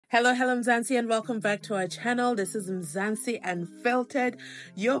Hello, Mzansi, and welcome back to our channel. This is Mzansi Unfiltered,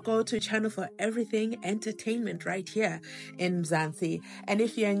 your go-to channel for everything entertainment right here in Mzansi. And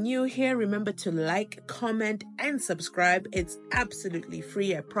if you're new here, remember to like, comment, and subscribe. It's absolutely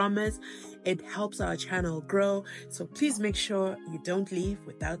free, I promise. It helps our channel grow, so please make sure you don't leave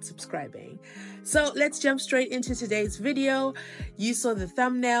without subscribing. So let's jump straight into today's video. You saw the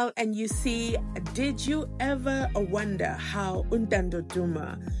thumbnail and you see, did you ever wonder how Ntando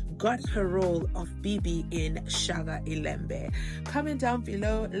Duma got her role of Bibi in Shaka Ilembe? Comment down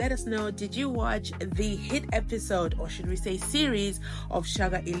below, let us know, did you watch the hit episode, or should we say series, of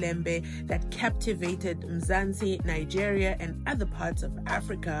Shaka Ilembe that captivated Mzansi, Nigeria, and other parts of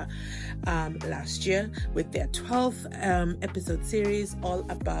Africa last year with their 12th episode series all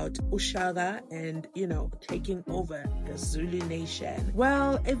about Ushaga and, taking over the Zulu nation?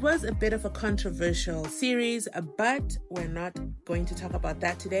 Well, it was a bit of a controversial series, but we're not going to talk about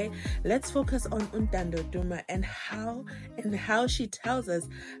that today. Let's focus on Ntando Duma and how she tells us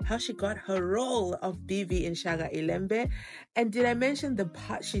how she got her role of Bibi in Shaka Ilembe. And did I mention the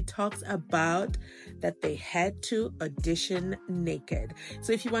part she talks about that they had to audition naked?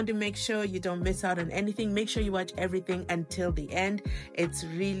 So if you want to make sure you don't miss out on anything, make sure you watch everything until the end. It's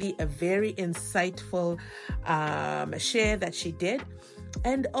really a very insightful share that she did.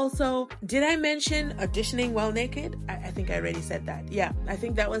 And also, did I mention auditioning while naked? I think I already said that. Yeah, I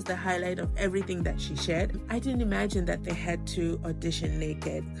think that was the highlight of everything that she shared. I didn't imagine that they had to audition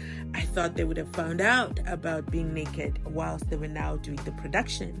naked. I thought they would have found out about being naked whilst they were now doing the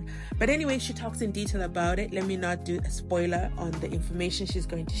production. But anyway, she talks in detail about it. Let me not do a spoiler on the information she's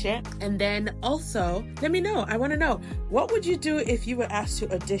going to share. And then also, let me know. I want to know, what would you do if you were asked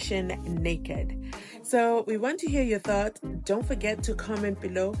to audition naked? So we want to hear your thoughts. Don't forget to comment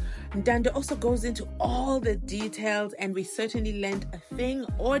below. Ntando also goes into all the details, and we certainly learned a thing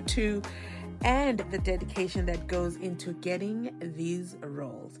or two, and the dedication that goes into getting these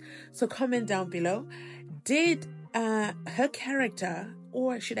roles. So comment down below. Did her character,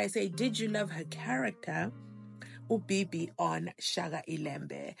 or should I say, did you love her character, Ubibi, on Shaka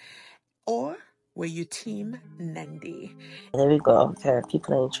Ilembe? Or were you team Nandi? There we go. Okay,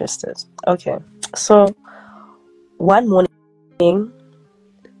 people are interested. Okay, so one morning,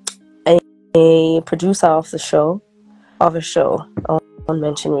 a producer of a show, I won't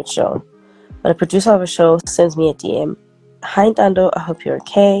mention which show, but a producer of a show sends me a DM. Hi Ntando, I hope you're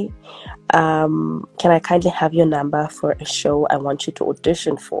okay. Can I kindly have your number for a show I want you to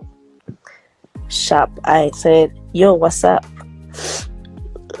audition for? Sharp. I said, yo, what's up?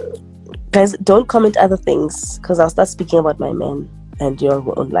 Guys, don't comment other things, because I'll start speaking about my man and you're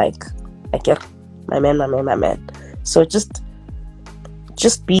like, I get my man. So just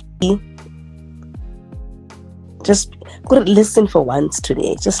could listen for once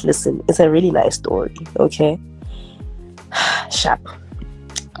today. Just listen. It's a really nice story, okay? Sharp.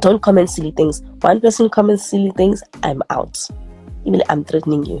 Don't comment silly things. One person comments silly things, I'm out. Even I'm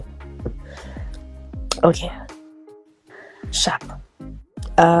threatening you. Okay. Sharp.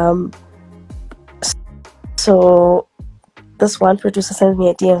 So this one producer sent me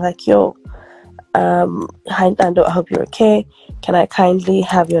a DM like, yo, hi Ntando, I hope you're okay. Can I kindly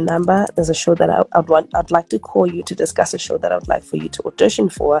have your number? There's a show that I'd like to call you to discuss a show that I would like for you to audition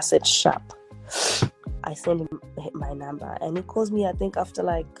for. I said, sharp. I sent him my number, and he calls me, I think after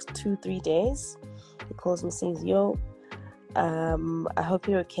like 2-3 days. He calls me, says, yo, I hope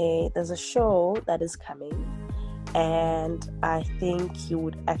you're okay. There's a show that is coming, and I think you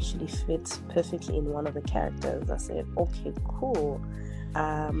would actually fit perfectly in one of the characters. I said, okay, cool.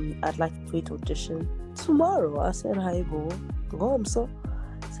 I'd like for you to audition tomorrow. I said, hi, go home. So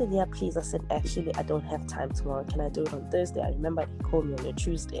I said, yeah, please. I said, actually, I don't have time tomorrow. Can I do it on Thursday? I remember he called me on a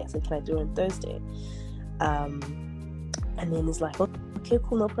Tuesday. I said, can I do it on Thursday? And then he's like, okay,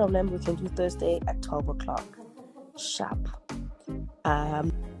 cool, no problem. We can do Thursday at 12 o'clock. Sharp.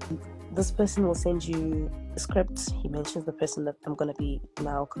 This person will send you a script. He mentions the person that I'm going to be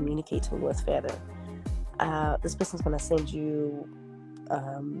now communicating with further. This person's going to send you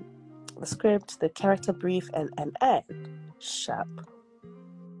the script, the character brief, and an ad. Sharp.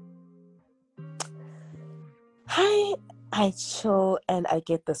 Hi, I chill and I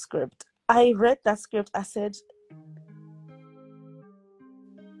get the script. I read that script. I said,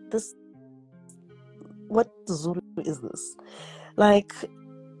 what Zulu is this? Like,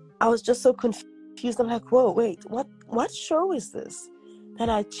 I was just so confused. I'm like, whoa, wait, what show is this? Then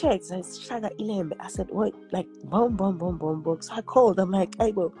I checked, so it's Shaka Ilembe. I said, wait, like, Mbombombo. So I called, I'm like,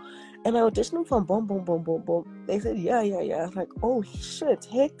 I go, am I auditioning for Mbombombo? They said, yeah. I was like, oh shit,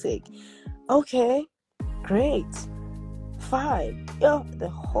 hectic. Okay, great. fine.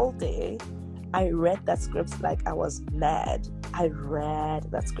 The whole day, I read that script like I was mad. I read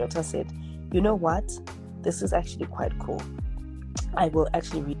that script. I said, you know what? This is actually quite cool. I will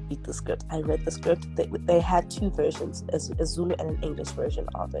actually read the script. I read the script. They had two versions, a Zulu and an English version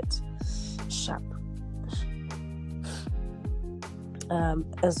of it. Sharp.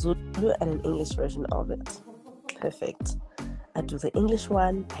 A Zulu and an English version of it. Perfect. I do the English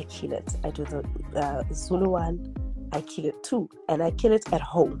one, I kill it. I do the Zulu one, I kill it too. And I kill it at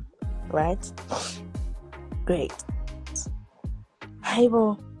home, right? Great. Hey,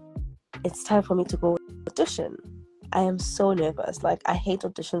 it's time for me to go audition. I am so nervous. Like, I hate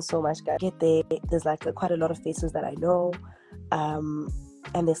auditions so much, guys. Get there, there's like quite a lot of faces that I know.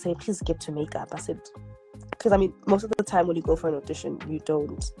 And they say, please get to makeup. I said, because I mean, most of the time when you go for an audition, you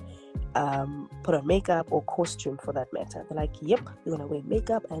don't put on makeup or costume for that matter. They're like, yep, you're gonna wear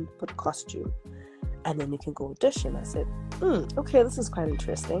makeup and put costume, and then you can go audition. I said, okay, this is quite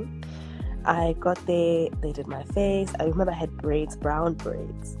interesting. I got there, they did my face. I remember I had braids, brown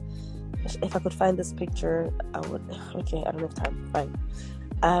braids. If I could find this picture, I would. Okay, I don't have time. Fine.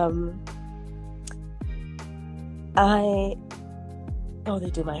 They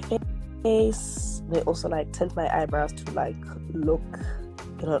do my face. They also like tint my eyebrows to like look,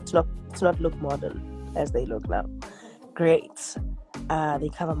 to not look modern as they look now. Great. They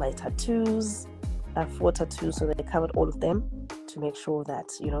cover my tattoos. I have 4 tattoos, so they covered all of them to make sure that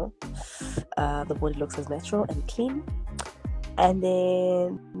the body looks as natural and clean. And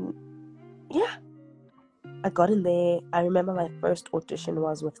then I got in there. I remember my first audition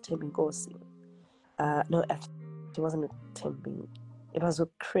was with Ngozi. No, actually, it wasn't with Timmy. It was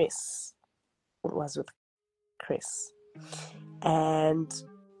with Chris. And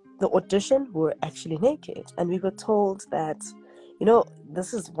the audition, we were actually naked. And we were told that,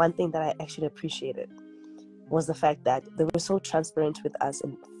 this is one thing that I actually appreciated, was the fact that they were so transparent with us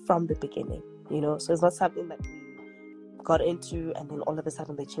from the beginning, So it's not something that we got into and then all of a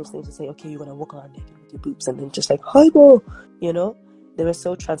sudden they changed things to say, okay, you're going to walk around naked with your boobs, and then just like, hi, bro, They were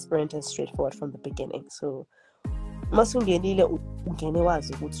so transparent and straightforward from the beginning. So, I'm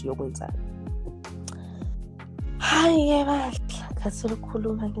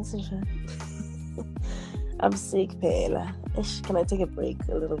sick, Pela. Can I take a break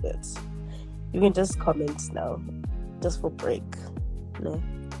a little bit? You can just comment now, just for break. No?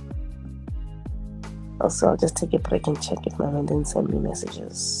 Also, I'll just take a break and check if my man didn't send me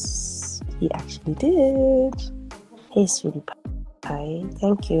messages. He actually did. Hey, sweetie pie.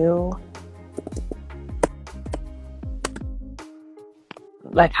 Thank you.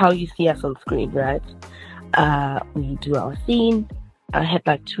 Like how you see us on screen, right? We do our scene. I had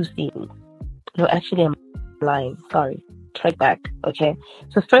like 2 scenes. No, actually, I'm lying. Sorry. Track back. Okay.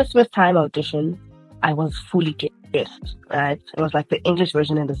 So first time audition, I was fully dressed, right? It was like the English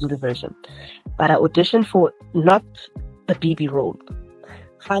version and the Zulu version. But I auditioned for not the BB role.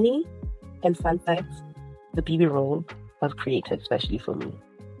 Funny and fun facts, the BB role was created especially for me.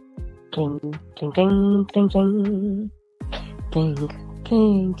 Cling, cling, cling, cling, cling. Cling,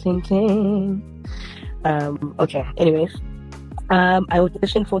 cling, cling, cling. Okay, anyways. I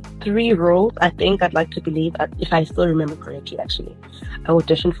auditioned for 3 roles. I think, I'd like to believe, if I still remember correctly, actually. I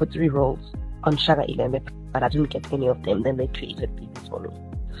auditioned for 3 roles on Shaka Ilembe, but I didn't get any of them. Then they created BB solo.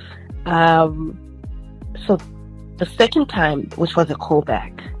 So the second time, which was a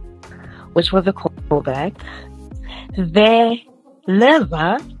callback, they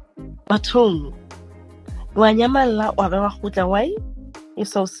never batung. Why? You're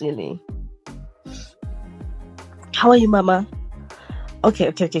so silly. How are you, Mama?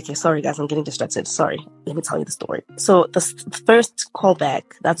 Okay. Sorry, guys, I'm getting distracted. Sorry. Let me tell you the story. So the first callback,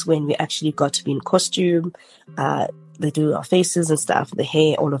 that's when we actually got to be in costume. They do our faces and stuff, the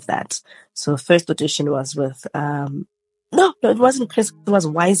hair, all of that. So first audition was with, no, it wasn't Chris. It was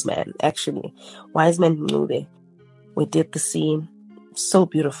Wiseman, actually. Wiseman Mube. We did the scene. So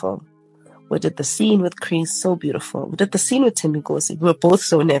beautiful. We did the scene with Chris. So beautiful. We did the scene with Ngozi. We were both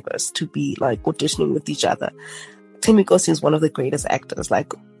so nervous to be like auditioning with each other. Ngozi is one of the greatest actors.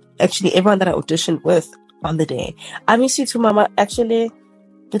 Like, actually, everyone that I auditioned with on the day. I miss you too, Mama. Actually,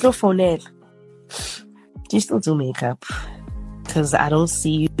 little phonel. Do you still do makeup? Because I don't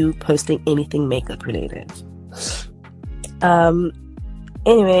see you posting anything makeup related.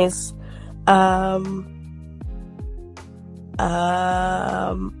 Anyways,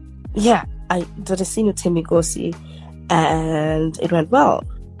 yeah, I did a scene with Ngozi, and it went well.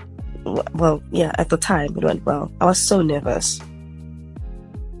 Well, yeah, at the time it went well. I was so nervous.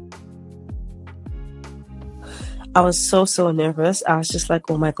 I was so nervous. I was just like,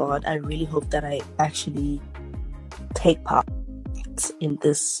 oh my God, I really hope that I actually take part in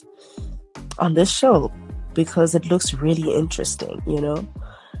on this show because it looks really interesting, you know.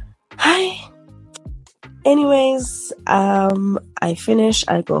 Hi. Anyways, I finish,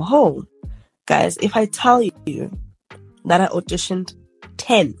 I go home. Guys, if I tell you that I auditioned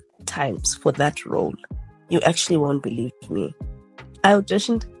 10 times for that role, you actually won't believe me. I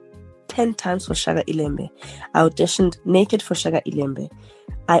auditioned 10 times for Shaka Ilembe. I auditioned naked for Shaka Ilembe.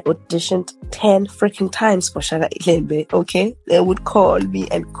 I auditioned 10 freaking times for Shaka Ilembe, okay? They would call me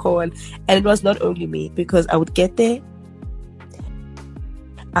and call. And it was not only me, because I would get there.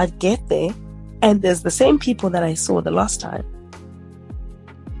 I'd get there, and there's the same people that I saw the last time.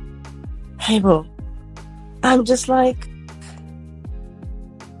 Hey, bro. I'm just like...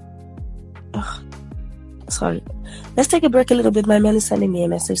 Ugh. Sorry. Let's take a break a little bit. My man is sending me a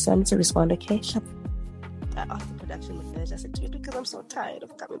message, so I need to respond, okay? I asked the production manager, I said, dude, because I'm so tired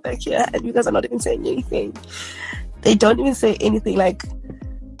of coming back here, and you guys are not even saying anything. They don't even say anything. Like,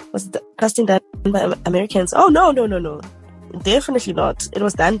 was the casting done by Americans? Oh, no. Definitely not. It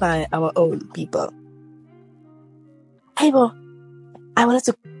was done by our own people. Hey, bro, I wanted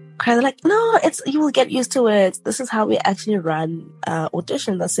to cry. They're like, no, you will get used to it. This is how we actually run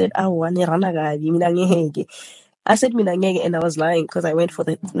auditions. I said, I said minangege, and I was lying because I went for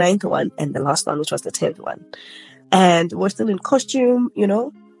the 9th one and the last one, which was the 10th one. And we're still in costume, you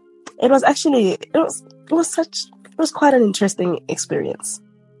know. It was quite an interesting experience.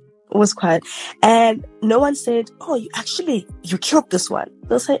 It was quite, and no one said, oh, you killed this one.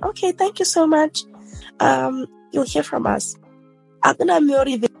 They'll say, okay, thank you so much. You'll hear from us. Are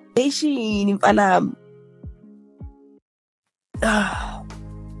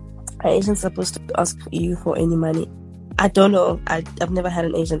agents supposed to ask you for any money? I don't know. I've never had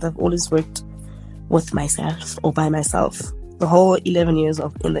an agent. I've always worked with myself or by myself. The whole 11 years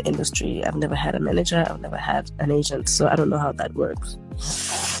in the industry, I've never had a manager. I've never had an agent. So I don't know how that works.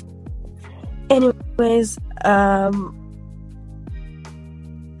 Anyways, I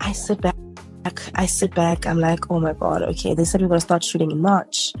sit back. I'm like, oh my God, okay. They said we're going to start shooting in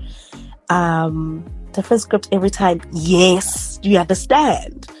March. Different script every time. Yes. Do you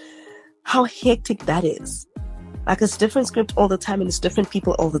understand how hectic that is? Like, it's different script all the time and it's different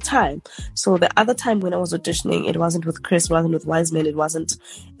people all the time. So the other time when I was auditioning, it wasn't with Chris, it wasn't with Wiseman, it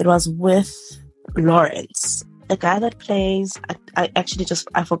was with Lawrence. The guy that plays,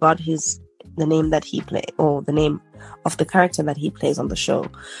 I forgot the name that he played, or the name of the character that he plays on the show.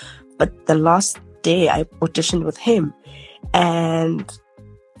 But the last day I auditioned with him, and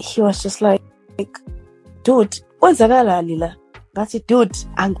he was just like, dude, what's that, Lila? That's it, dude,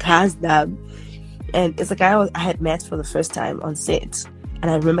 Ankazda. And it's a guy I had met for the first time on set,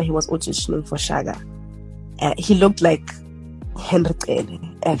 and I remember he was auditioning for Shaka. And he looked like Henry Kele,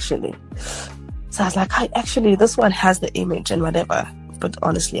 actually. So I was like, actually, this one has the image and whatever. But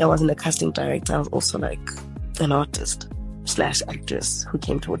honestly, I wasn't a casting director. I was also like an artist / actress who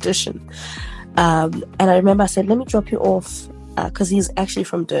came to audition. And I remember I said, let me drop you off, because he's actually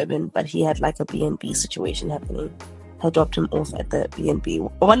from Durban, but he had like a B&B situation happening. I dropped him off at the B&B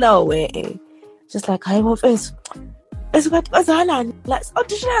 1 hour away. Just like, hi, what is what's on? Like,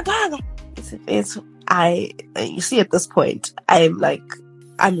 audition. You see, at this point, I'm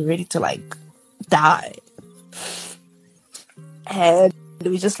ready to like die. And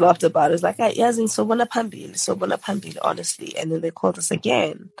we just laughed about it. It's like, sobona pambili, honestly. And then they called us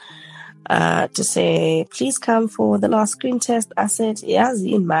again to say, please come for the last screen test. I said,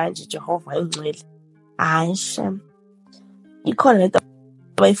 yazi in mind, Jehovah, you call it the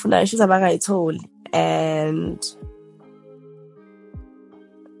way for now. She's a bag I told. And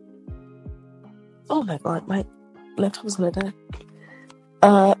oh my God, my laptop is gonna die.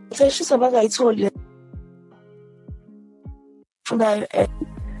 So she's a bag I told you. No,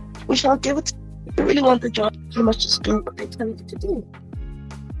 we shall give it. If you really want the job, you must just do what they tell you to do.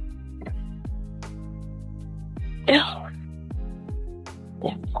 Yeah.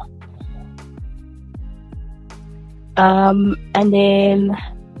 And then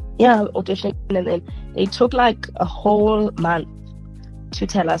auditioning, and then they took like a whole month to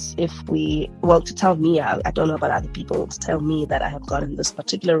tell us to tell me, I don't know about other people, to tell me that I have gotten this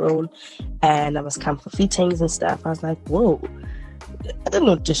particular role and I must come for fittings and stuff. I was like, whoa, I didn't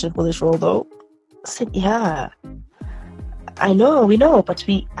audition for this role though. I said, yeah, I know, we know, but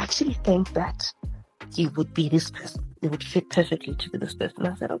we actually think that you would be this person. It would fit perfectly to be this person.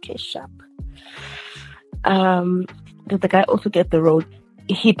 I said, okay, sharp. Did the guy also get the role?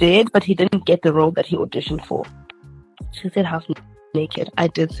 He did, but he didn't get the role that he auditioned for. She said half naked. I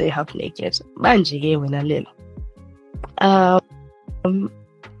did say half naked. Manje when I little.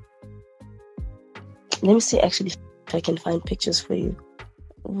 Let me see actually I can find pictures for you.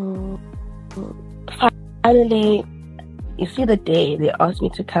 Finally, you see the day they asked me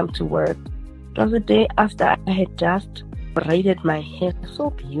to come to work. It was the day after I had just braided my hair so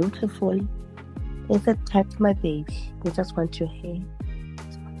beautifully. They said, "Tap my baby. We just want your hair."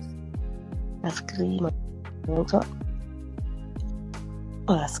 I scream.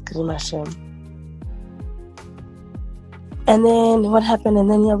 Oh, I scream, Hashem. And then what happened? And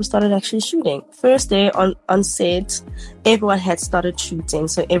then we started actually shooting. First day on set, everyone had started shooting,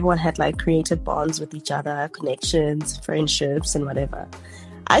 so everyone had like created bonds with each other, connections, friendships, and whatever.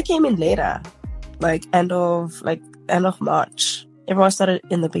 I came in later, like end of March. Everyone started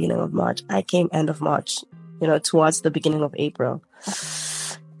in the beginning of March. I came end of March, towards the beginning of April.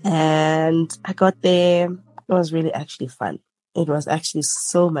 And I got there. It was really actually fun. It was actually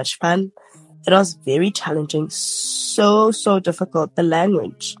so much fun. It was very challenging, so difficult. The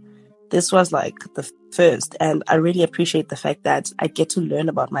language, this was like the first, and I really appreciate the fact that I get to learn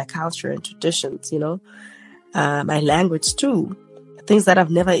about my culture and traditions, my language too, things that I've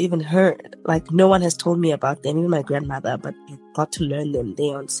never even heard. Like no one has told me about them, even my grandmother, but I got to learn them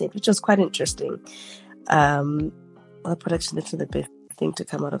there on set, which was quite interesting. Our production did the best thing to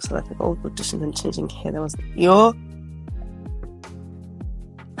come out of South Africa. All auditions and changing hair. That was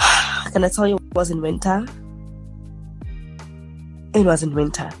Can I tell you it was in winter? It was in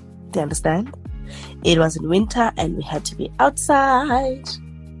winter. Do you understand? It was in winter and we had to be outside,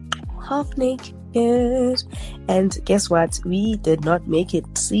 half naked. And guess what? We did not make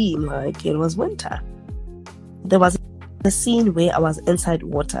it seem like it was winter. There was a scene where I was inside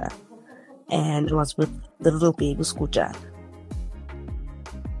water and it was with the little baby Skuja.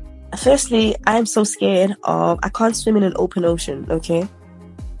 Firstly, I'm so scared I can't swim in an open ocean, okay?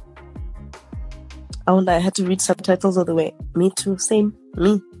 I had to read subtitles all the way. Me too, same.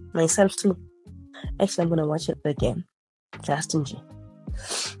 Me, myself too. Actually, I'm going to watch it again. Just in G.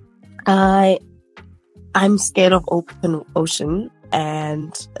 I'm scared of open ocean,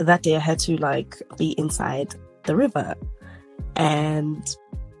 and that day I had to be inside the river and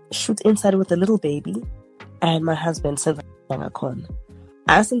shoot inside with the little baby and my husband Senzangakon.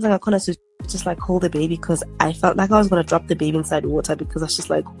 I asked Senzangakon to just hold the baby because I felt like I was going to drop the baby inside water because I was just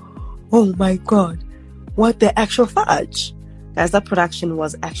like, oh my god, what the actual fudge? Guys, that production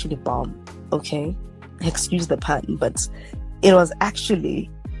was actually bomb, okay? Excuse the pun, but it was actually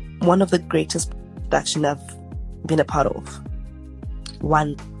one of the greatest production I've been a part of.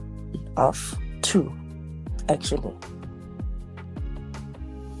 One of two, actually.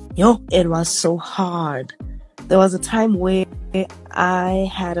 It was so hard. There was a time where I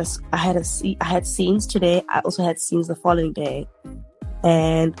had scenes today. I also had scenes the following day,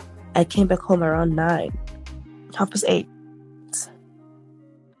 and I came back home around 9, 8:30,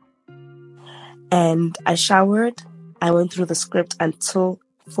 and I showered. I went through the script until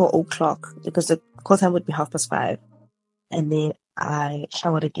 4:00 because the call time would be 5:30, and then I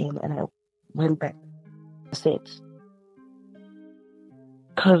showered again and I went back to set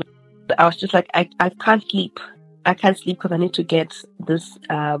because I was just like, I can't sleep. I can't sleep because I need to get this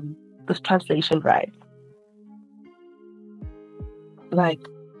translation right.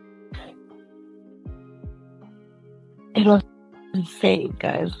 It was insane,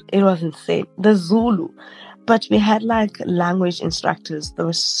 guys. It was insane. The Zulu. But we had language instructors. They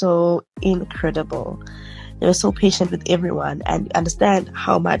were so incredible. They were so patient with everyone and understand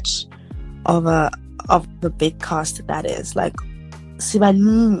how much of the big cast that is.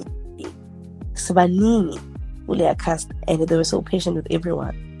 Sibanini, Ulia cast, and they were so patient with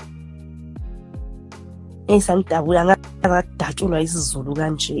everyone. In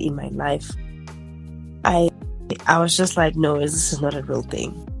my life, I was just like, no, this is not a real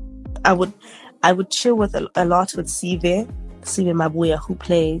thing. I would chill with a lot with Sive Mabuya, who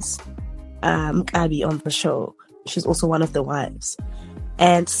plays Mkabi on the show. She's also one of the wives.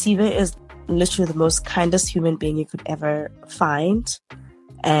 And Sive is literally the most kindest human being you could ever find.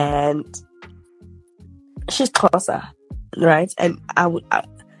 And she's Xhosa, right? And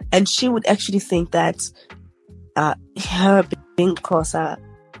and she would actually think that her being Xhosa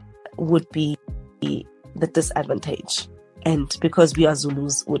would be the disadvantage, and because we are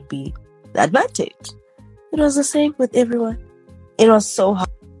Zulus would be the advantage. It was the same with everyone. It was so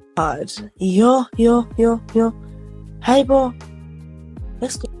hard. Yo. Hi, bo.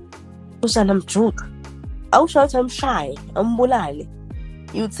 Let's go. I'm drunk. I'll shout, I'm shy. I'm bulali.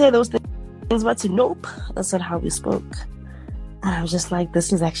 You'd say those things, but nope. That's not how we spoke. And I was just like,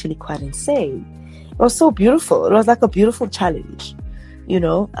 this is actually quite insane. It was so beautiful. It was like a beautiful challenge. We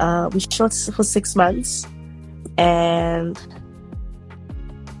shot for 6 months, and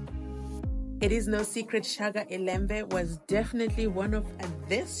It is no secret Shaka Ilembe was definitely one of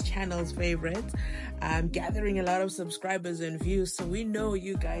this channel's favorites, gathering a lot of subscribers and views. So we know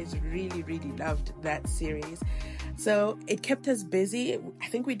you guys really, really loved that series. So it kept us busy. I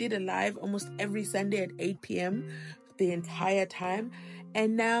think we did a live almost every Sunday at 8 p.m. the entire time.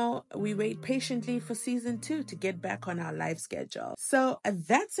 And now we wait patiently for season 2 to get back on our live schedule. So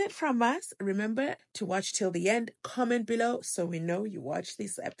that's it from us. Remember to watch till the end. Comment below so we know you watched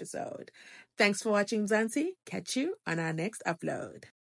this episode. Thanks for watching, Mzansi. Catch you on our next upload.